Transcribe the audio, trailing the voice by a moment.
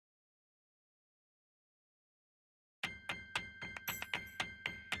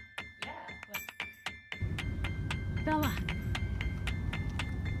Bella.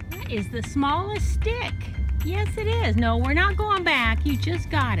 That is the smallest stick. Yes, it is. No, we're not going back. You just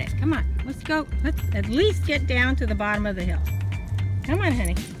got it. Come on, let's go. Let's at least get down to the bottom of the hill. Come on,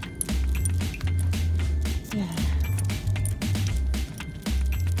 honey. Yeah.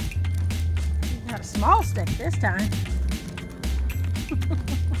 Got a small stick this time.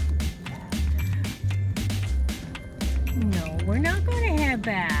 No, we're not going to head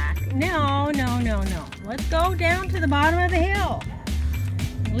back. No, no, no, no. Let's go down to the bottom of the hill.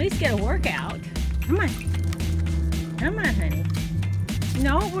 At least get a workout. Come on. Come on, honey.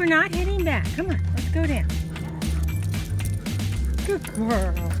 No, we're not heading back. Come on, let's go down. Good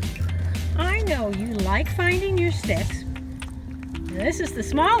girl. I know you like finding your sticks. This is the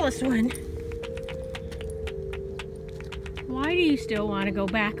smallest one. Why do you still want to go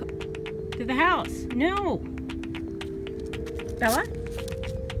back to the house? No. Bella?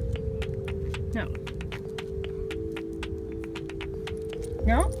 No.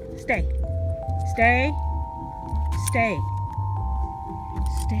 No? Stay. Stay. Stay.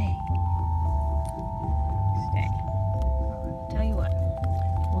 Stay. Stay. Tell you what.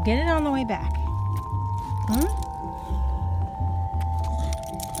 We'll get it on the way back. Hmm?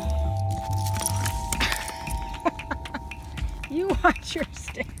 You watch your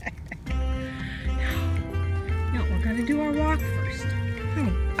stick. No, we're gonna do our walk first.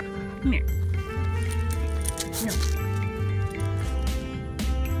 Honey, come here. No.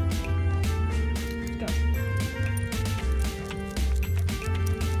 Let's go.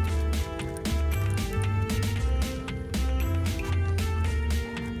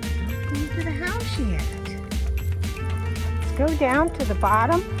 Not going to the house yet. Let's go down to the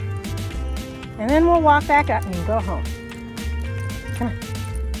bottom, and then we'll walk back up and go home. Come on.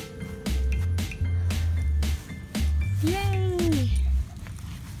 Yay!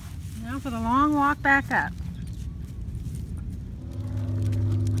 Now for the long walk back up.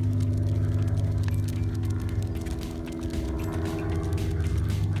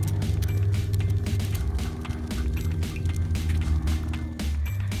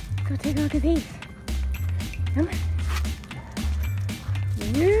 Go take a look at these. Come on.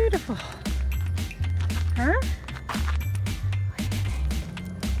 Beautiful. Huh?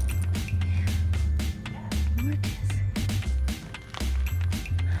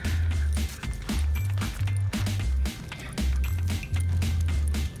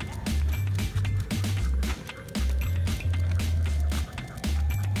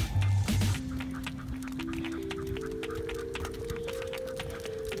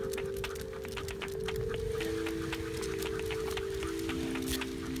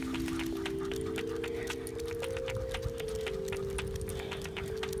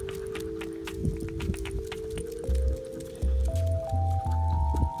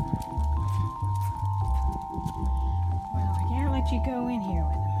 You go in here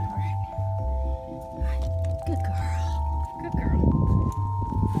with him. All right. Good girl. Good girl.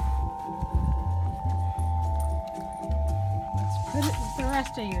 Let's put it with the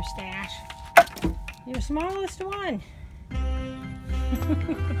rest of your stash. Your smallest one. Yeah,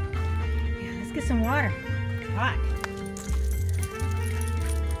 let's get some water. It's hot.